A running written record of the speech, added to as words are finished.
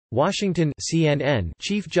Washington CNN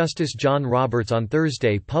Chief Justice John Roberts on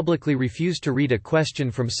Thursday publicly refused to read a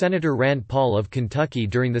question from Senator Rand Paul of Kentucky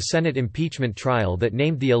during the Senate impeachment trial that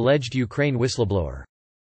named the alleged Ukraine whistleblower.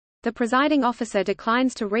 The presiding officer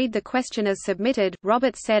declines to read the question as submitted,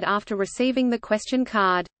 Roberts said after receiving the question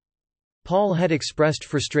card. Paul had expressed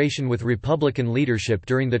frustration with Republican leadership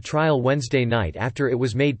during the trial Wednesday night after it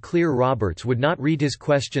was made clear Roberts would not read his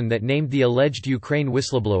question that named the alleged Ukraine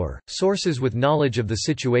whistleblower, sources with knowledge of the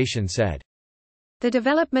situation said. The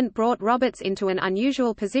development brought Roberts into an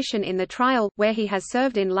unusual position in the trial, where he has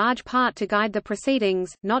served in large part to guide the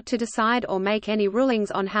proceedings, not to decide or make any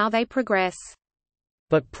rulings on how they progress.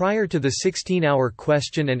 But prior to the 16-hour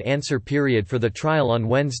question-and-answer period for the trial on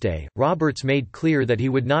Wednesday, Roberts made clear that he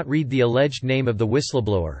would not read the alleged name of the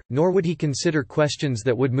whistleblower, nor would he consider questions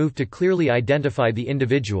that would move to clearly identify the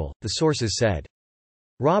individual, the sources said.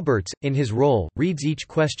 Roberts, in his role, reads each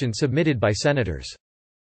question submitted by senators.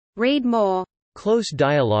 Read more. Close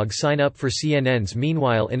dialogue. Sign up for CNN's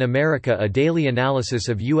Meanwhile in America, a daily analysis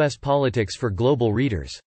of U.S. politics for global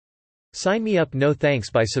readers. Sign me up. No thanks.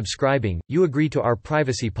 By subscribing, you agree to our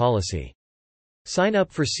privacy policy. Sign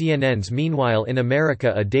up for CNN's Meanwhile in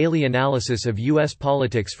America, a daily analysis of U.S.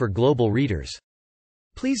 politics for global readers.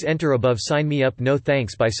 Please enter above. Sign me up. No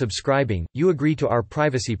thanks. By subscribing, you agree to our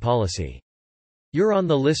privacy policy. You're on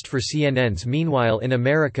the list for CNN's Meanwhile in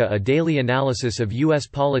America, a daily analysis of U.S.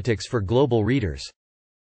 politics for global readers.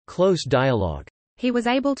 Close dialogue. He was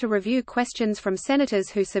able to review questions from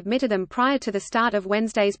senators who submitted them prior to the start of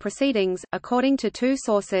Wednesday's proceedings, according to two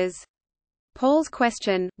sources. Paul's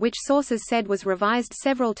question, which sources said was revised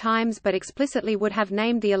several times but explicitly would have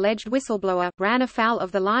named the alleged whistleblower, ran afoul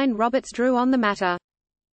of the line Roberts drew on the matter.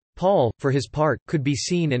 Paul, for his part, could be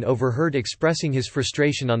seen and overheard expressing his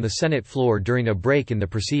frustration on the Senate floor during a break in the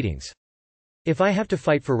proceedings. "If I have to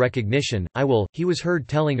fight for recognition, I will," he was heard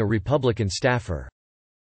telling a Republican staffer.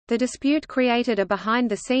 The dispute created a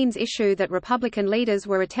behind-the-scenes issue that Republican leaders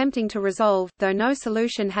were attempting to resolve, though no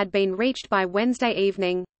solution had been reached by Wednesday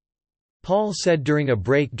evening. Paul said during a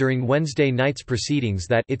break during Wednesday night's proceedings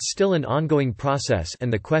that it's still an ongoing process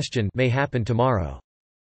and the question may happen tomorrow.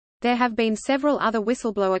 There have been several other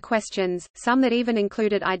whistleblower questions, some that even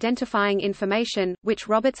included identifying information, which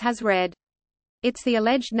Roberts has read. It's the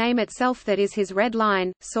alleged name itself that is his red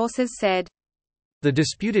line, sources said. The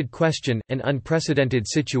disputed question, an unprecedented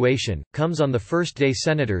situation, comes on the first day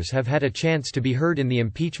senators have had a chance to be heard in the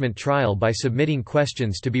impeachment trial by submitting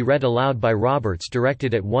questions to be read aloud by Roberts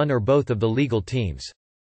directed at one or both of the legal teams.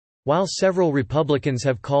 While several Republicans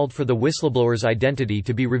have called for the whistleblower's identity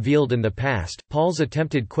to be revealed in the past, Paul's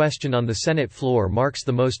attempted question on the Senate floor marks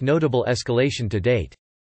the most notable escalation to date.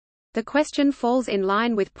 The question falls in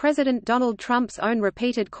line with President Donald Trump's own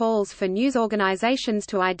repeated calls for news organizations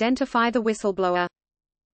to identify the whistleblower.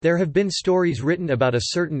 There have been stories written about a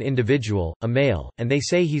certain individual, a male, and they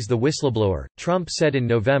say he's the whistleblower, Trump said in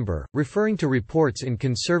November, referring to reports in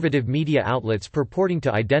conservative media outlets purporting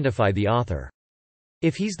to identify the author.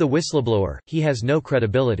 If he's the whistleblower, he has no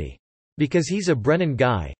credibility. Because he's a Brennan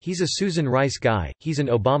guy, he's a Susan Rice guy, he's an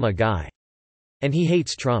Obama guy. And he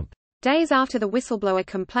hates Trump. Days after the whistleblower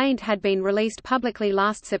complaint had been released publicly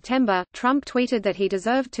last September, Trump tweeted that he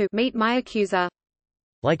deserved to meet my accuser.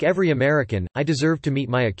 Like every American, I deserve to meet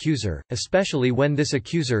my accuser, especially when this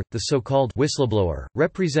accuser, the so-called whistleblower,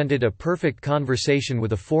 represented a perfect conversation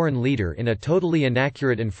with a foreign leader in a totally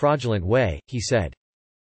inaccurate and fraudulent way, he said.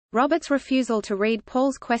 Roberts' refusal to read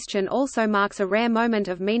Paul's question also marks a rare moment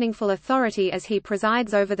of meaningful authority as he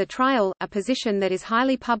presides over the trial, a position that is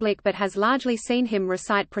highly public but has largely seen him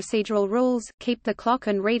recite procedural rules, keep the clock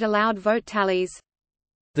and read aloud vote tallies.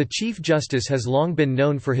 The Chief Justice has long been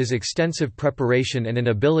known for his extensive preparation and an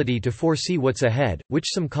ability to foresee what's ahead,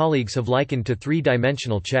 which some colleagues have likened to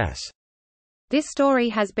three-dimensional chess. This story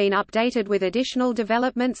has been updated with additional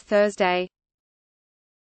developments Thursday.